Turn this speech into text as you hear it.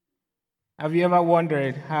Have you ever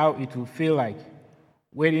wondered how it will feel like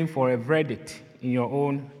waiting for a verdict in your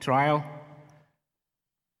own trial?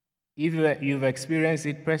 If you've experienced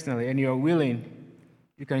it personally and you're willing,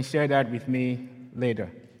 you can share that with me later.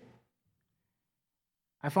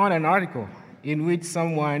 I found an article in which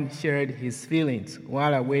someone shared his feelings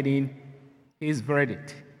while awaiting his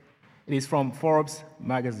verdict. It is from Forbes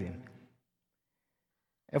magazine.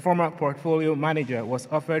 A former portfolio manager was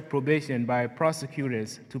offered probation by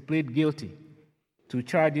prosecutors to plead guilty to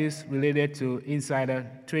charges related to insider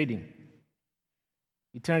trading.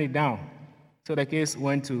 He turned it down, so the case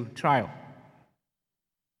went to trial.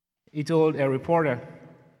 He told a reporter,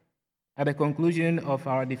 "At the conclusion of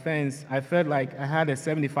our defense, I felt like I had a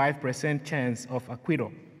 75% chance of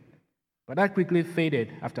acquittal, but that quickly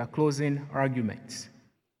faded after closing arguments."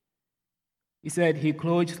 He said he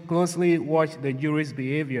closely watched the jury's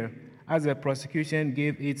behavior as the prosecution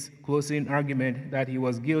gave its closing argument that he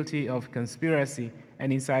was guilty of conspiracy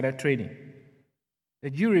and insider trading.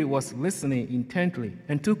 The jury was listening intently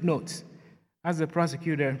and took notes as the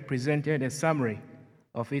prosecutor presented a summary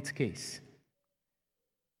of its case.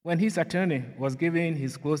 When his attorney was giving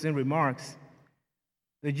his closing remarks,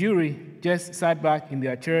 the jury just sat back in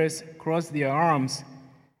their chairs, crossed their arms,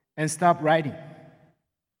 and stopped writing.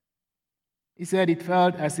 He said it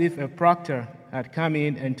felt as if a proctor had come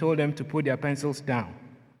in and told them to put their pencils down.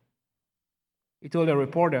 He told a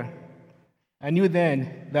reporter, "I knew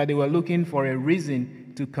then that they were looking for a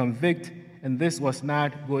reason to convict, and this was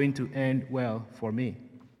not going to end well for me."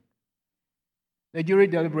 The jury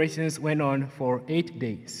deliberations went on for 8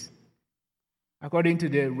 days. According to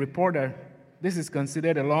the reporter, this is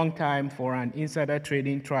considered a long time for an insider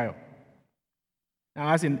trading trial.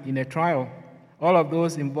 Now, as in a trial, all of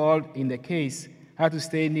those involved in the case had to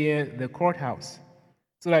stay near the courthouse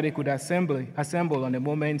so that they could assemble on a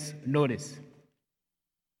moment's notice.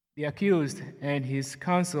 The accused and his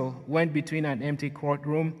counsel went between an empty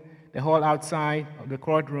courtroom, the hall outside of the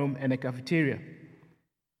courtroom, and a cafeteria.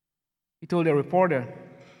 He told the reporter,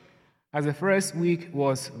 "As the first week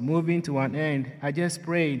was moving to an end, I just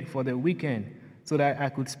prayed for the weekend so that I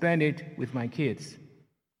could spend it with my kids."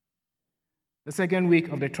 The second week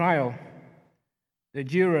of the trial, the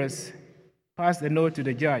jurors passed a note to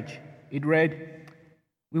the judge. It read,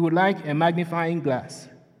 "We would like a magnifying glass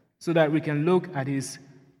so that we can look at his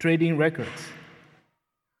trading records."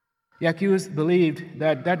 The accused believed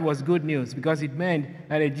that that was good news because it meant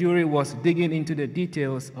that a jury was digging into the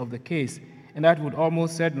details of the case, and that would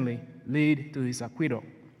almost certainly lead to his acquittal.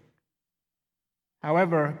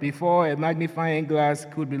 However, before a magnifying glass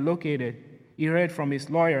could be located, he heard from his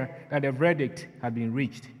lawyer that a verdict had been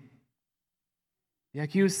reached. The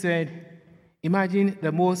accused said, "Imagine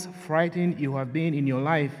the most frightened you have been in your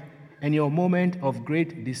life and your moment of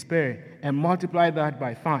great despair, and multiply that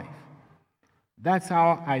by 5. That's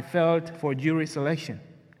how I felt for jury selection.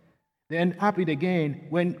 Then up it again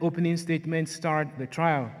when opening statements start the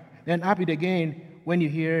trial. Then up it again when you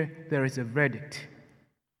hear there is a verdict."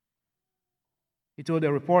 He told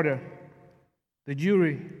the reporter, "The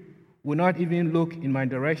jury would not even look in my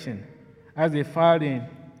direction as they filed in,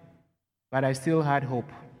 but I still had hope."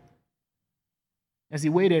 As he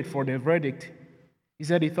waited for the verdict, he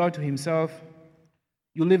said he thought to himself,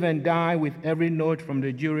 "You live and die with every note from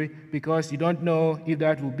the jury because you don't know if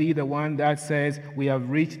that will be the one that says we have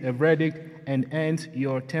reached a verdict and ends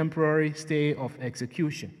your temporary stay of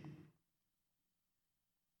execution."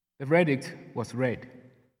 The verdict was read,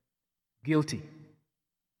 guilty.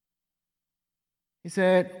 He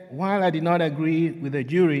said, "While I did not agree with the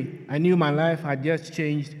jury, I knew my life had just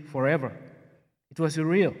changed forever. It was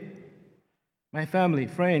surreal. My family,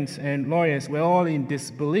 friends, and lawyers were all in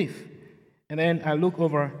disbelief. And then I look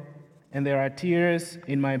over, and there are tears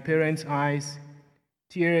in my parents' eyes,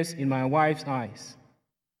 tears in my wife's eyes.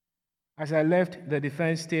 As I left the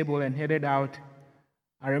defense table and headed out,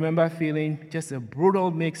 I remember feeling just a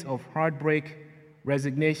brutal mix of heartbreak,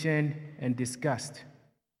 resignation, and disgust."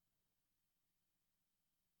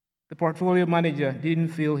 The portfolio manager didn't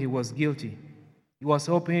feel he was guilty. He was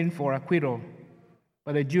hoping for acquittal,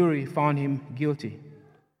 but the jury found him guilty.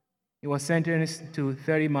 He was sentenced to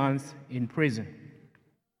 30 months in prison.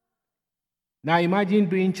 Now imagine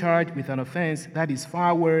being charged with an offense that is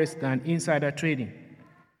far worse than insider trading,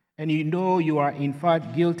 and you know you are in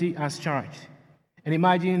fact guilty as charged. And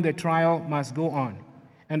imagine the trial must go on,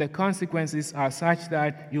 and the consequences are such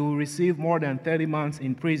that you will receive more than 30 months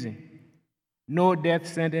in prison. No death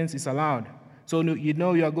sentence is allowed, so you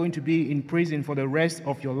know you are going to be in prison for the rest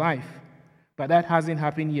of your life. But that hasn't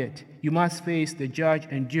happened yet. You must face the judge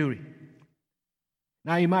and jury.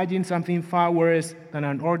 Now imagine something far worse than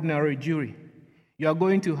an ordinary jury. You are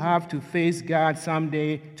going to have to face God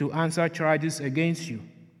someday to answer charges against you.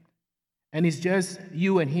 And it's just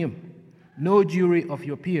you and him, no jury of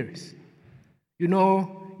your peers. You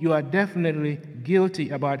know you are definitely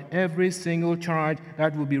guilty about every single charge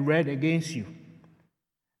that will be read against you.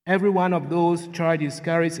 Every one of those charges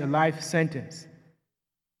carries a life sentence.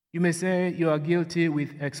 You may say you are guilty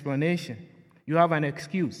with explanation. You have an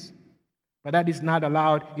excuse. But that is not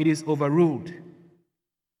allowed. It is overruled.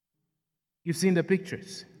 You've seen the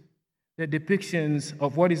pictures, the depictions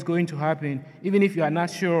of what is going to happen. Even if you are not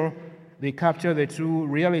sure, they capture the true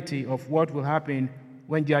reality of what will happen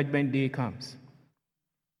when Judgment Day comes.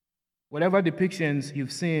 Whatever depictions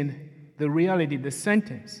you've seen, the reality, the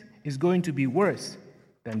sentence, is going to be worse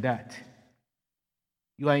than that.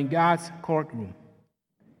 You are in God's courtroom.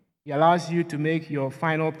 He allows you to make your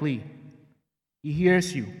final plea. He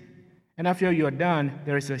hears you. And after you're done,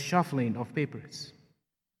 there is a shuffling of papers.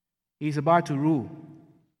 He is about to rule.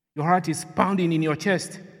 Your heart is pounding in your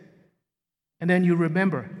chest. And then you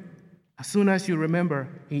remember. As soon as you remember,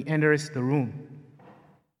 he enters the room.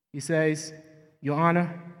 He says, Your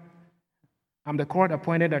Honor, I'm the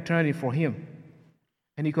court-appointed attorney for him.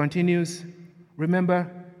 And he continues,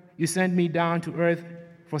 Remember, you sent me down to earth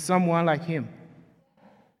for someone like him.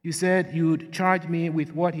 You said you'd charge me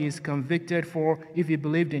with what he is convicted for if he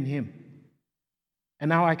believed in him. And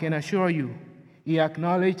now I can assure you, he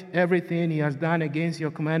acknowledged everything he has done against your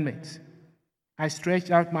commandments. I stretched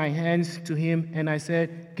out my hands to him and I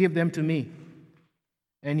said, Give them to me.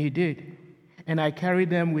 And he did. And I carried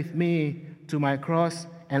them with me to my cross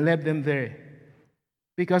and left them there.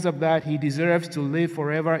 Because of that, he deserves to live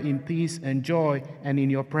forever in peace and joy and in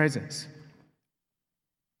your presence.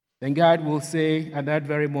 Then God will say at that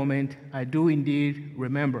very moment, I do indeed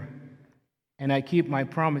remember, and I keep my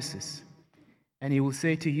promises. And he will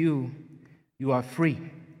say to you, You are free.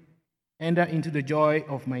 Enter into the joy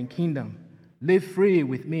of my kingdom. Live free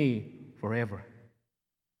with me forever.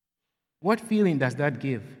 What feeling does that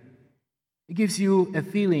give? It gives you a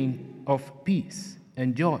feeling of peace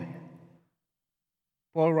and joy.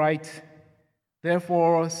 Paul writes,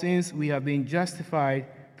 Therefore, since we have been justified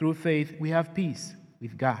through faith, we have peace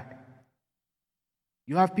with God.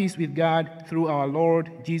 You have peace with God through our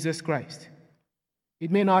Lord Jesus Christ.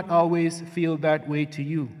 It may not always feel that way to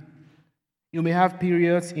you. You may have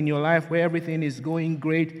periods in your life where everything is going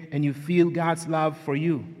great and you feel God's love for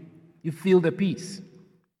you. You feel the peace.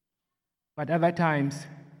 But other times,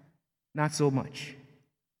 not so much.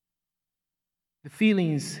 The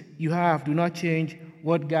feelings you have do not change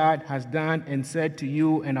what God has done and said to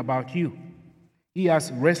you and about you. He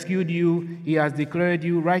has rescued you. He has declared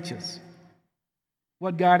you righteous.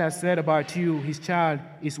 What God has said about you, his child,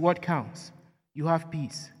 is what counts. You have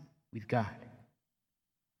peace with God.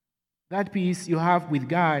 That peace you have with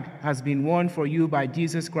God has been won for you by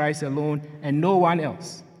Jesus Christ alone and no one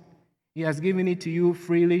else. He has given it to you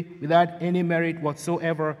freely without any merit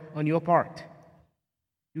whatsoever on your part.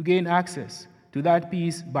 You gain access to that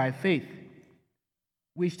peace by faith,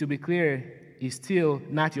 which, to be clear, is still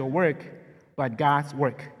not your work, but God's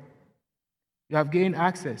work. You have gained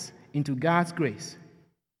access into God's grace.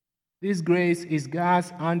 This grace is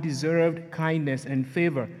God's undeserved kindness and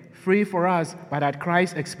favor, free for us, but at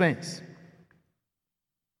Christ's expense.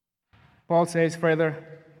 Paul says further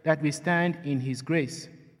that we stand in his grace.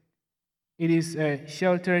 It is a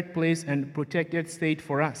sheltered place and protected state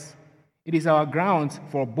for us. It is our grounds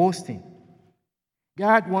for boasting.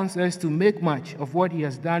 God wants us to make much of what he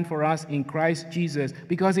has done for us in Christ Jesus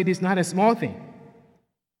because it is not a small thing.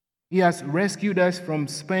 He has rescued us from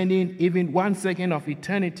spending even 1 second of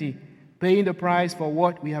eternity paying the price for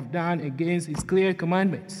what we have done against his clear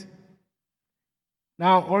commandments.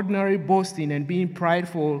 Now, ordinary boasting and being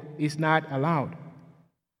prideful is not allowed.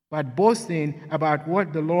 But boasting about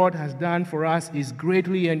what the Lord has done for us is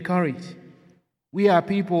greatly encouraged. We are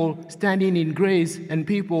people standing in grace and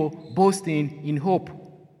people boasting in hope.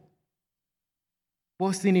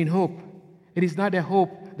 Boasting in hope. It is not a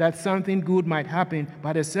hope that something good might happen,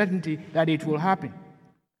 but a certainty that it will happen.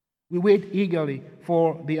 We wait eagerly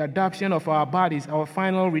for the adoption of our bodies, our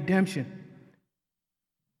final redemption.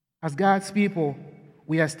 As God's people,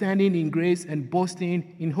 we are standing in grace and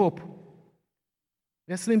boasting in hope.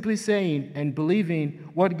 We are simply saying and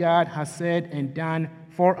believing what God has said and done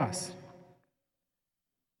for us.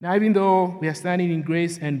 Now, even though we are standing in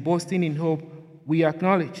grace and boasting in hope, we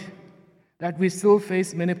acknowledge that we still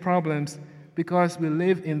face many problems because we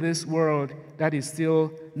live in this world that is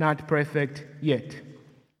still not perfect yet.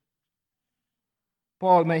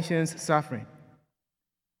 Paul mentions suffering.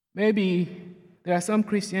 Maybe there are some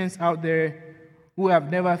Christians out there who have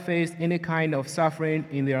never faced any kind of suffering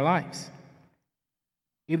in their lives.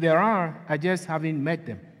 If there are, I just haven't met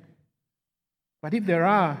them. But if there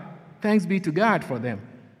are, thanks be to God for them.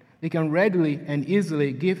 They can readily and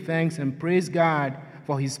easily give thanks and praise God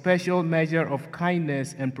for his special measure of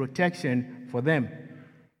kindness and protection for them.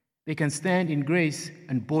 They can stand in grace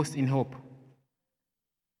and boast in hope.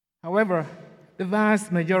 However, the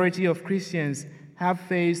vast majority of Christians have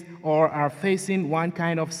faced or are facing one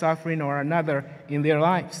kind of suffering or another in their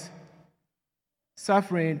lives.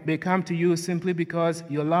 Suffering may come to you simply because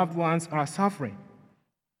your loved ones are suffering.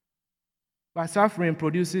 But suffering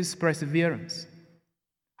produces perseverance.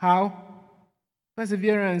 How?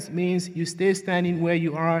 Perseverance means you stay standing where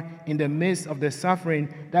you are in the midst of the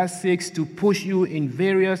suffering that seeks to push you in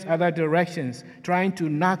various other directions, trying to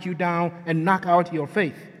knock you down and knock out your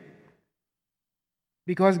faith.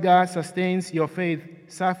 Because God sustains your faith,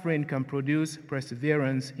 suffering can produce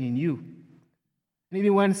perseverance in you. And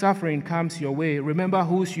even when suffering comes your way, remember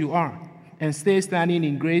whose you are and stay standing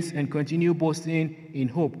in grace and continue boasting in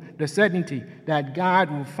hope. The certainty that God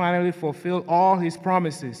will finally fulfill all his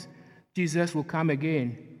promises. Jesus will come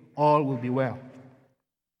again. All will be well.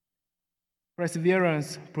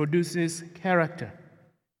 Perseverance produces character.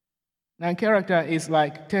 Now, character is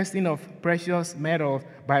like testing of precious metals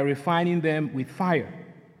by refining them with fire.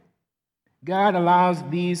 God allows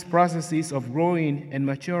these processes of growing and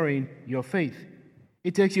maturing your faith.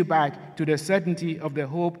 It takes you back to the certainty of the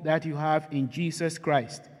hope that you have in Jesus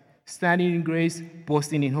Christ, standing in grace,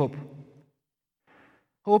 boasting in hope.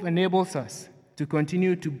 Hope enables us to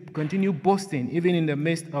continue boasting even in the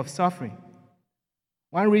midst of suffering.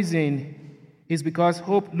 One reason is because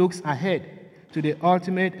hope looks ahead to the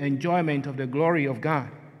ultimate enjoyment of the glory of God.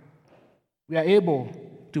 We are able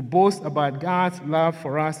to boast about God's love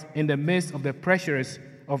for us in the midst of the pressures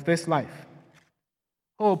of this life.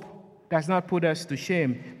 Hope does not put us to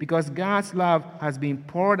shame because God's love has been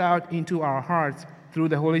poured out into our hearts through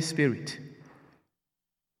the Holy Spirit.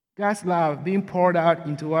 God's love being poured out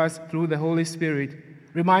into us through the Holy Spirit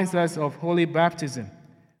reminds us of holy baptism,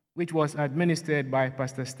 which was administered by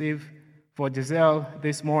Pastor Steve for Giselle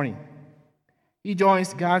this morning. He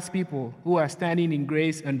joins God's people who are standing in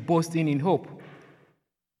grace and boasting in hope.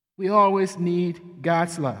 We always need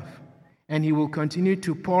God's love, and he will continue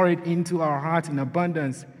to pour it into our hearts in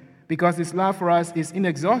abundance because his love for us is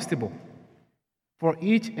inexhaustible. For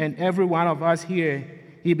each and every one of us here,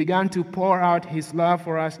 he began to pour out his love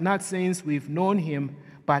for us, not since we've known him,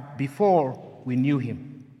 but before we knew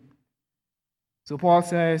him. So Paul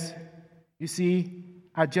says, you see,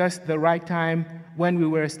 at just the right time, when we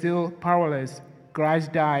were still powerless,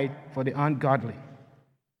 Christ died for the ungodly.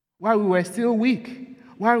 While we were still weak,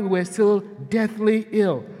 while we were still deathly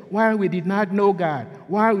ill, while we did not know God,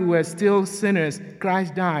 while we were still sinners,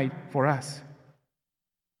 Christ died for us.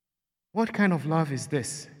 What kind of love is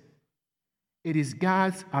this? It is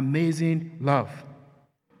God's amazing love.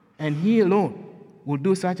 And he alone will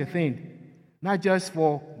do such a thing, not just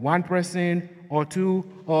for one person or two,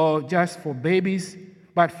 or just for babies,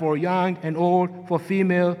 but for young and old, for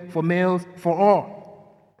female, for males, for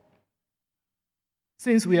all.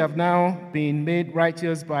 Since we have now been made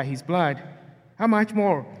righteous by his blood, how much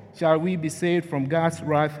more shall we be saved from God's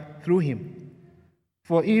wrath through him?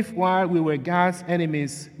 For if while we were God's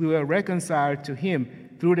enemies, we were reconciled to him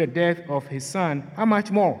through the death of his Son, how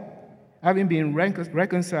much more, having been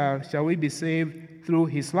reconciled, shall we be saved through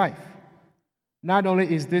his life? Not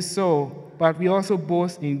only is this so, but we also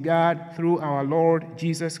boast in God through our Lord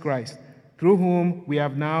Jesus Christ, through whom we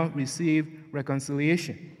have now received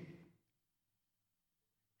reconciliation.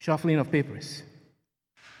 Shuffling of papers.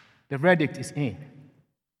 The verdict is in.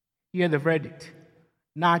 Hear the verdict.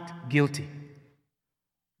 Not guilty.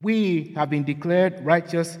 We have been declared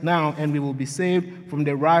righteous now, and we will be saved from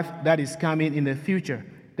the wrath that is coming in the future.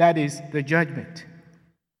 That is the judgment.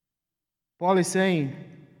 Paul is saying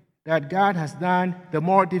that God has done the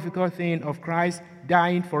more difficult thing of Christ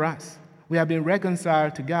dying for us. We have been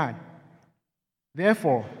reconciled to God.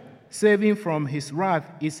 Therefore, saving from his wrath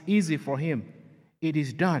is easy for him. It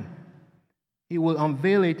is done. He will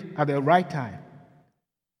unveil it at the right time.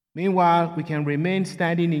 Meanwhile, we can remain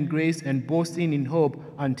standing in grace and boasting in hope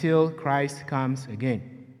until Christ comes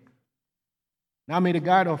again. Now may the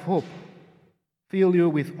God of hope fill you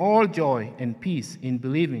with all joy and peace in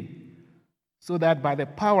believing, so that by the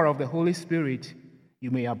power of the Holy Spirit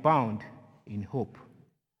you may abound in hope.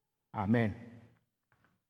 Amen.